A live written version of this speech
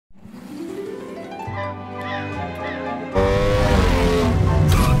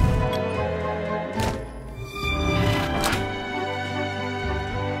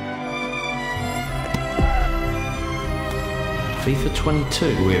FIFA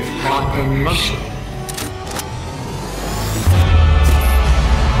 22 with HyperMotion.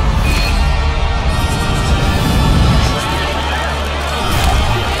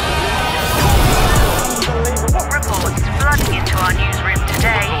 Reports flooding into our newsroom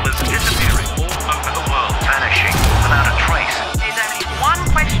today. Footballers disappearing all over the world, vanishing without a trace. There's only one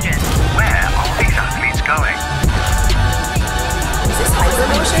question. Where are these athletes going? Is this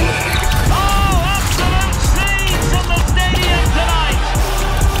HyperMotion?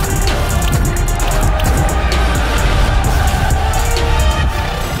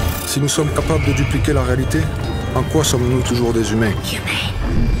 Si nous sommes capables de dupliquer la réalité, en quoi sommes-nous toujours des humains?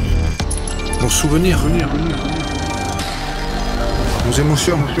 Nos souvenirs, nos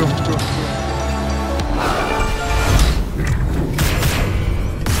émotions.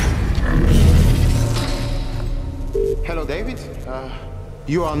 Hello, David.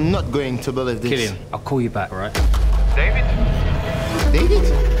 You are not going to believe this. Killian, I'll call you back, alright? David? David?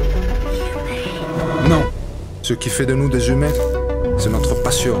 Non. Ce qui fait de nous des humains, c'est notre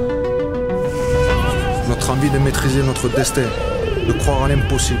passion. Notre envie de maîtriser notre destin, de croire à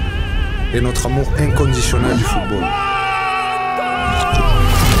l'impossible, et notre amour inconditionnel du football.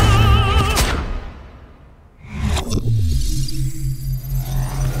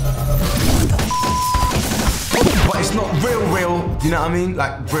 But it's not real, you know what I mean?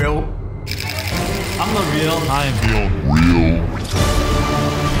 Like real. I'm not real. I'm real.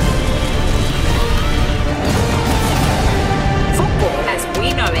 Football, as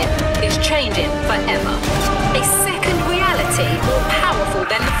we know it, is changing forever. A second reality more powerful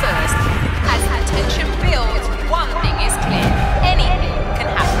than the first. As attention builds, one thing is clear. Anything can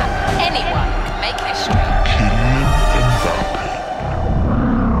happen. Anyone can make history.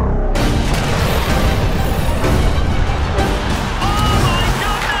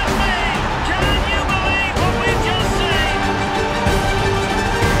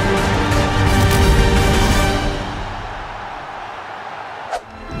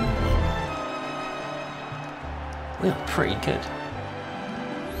 We are pretty good.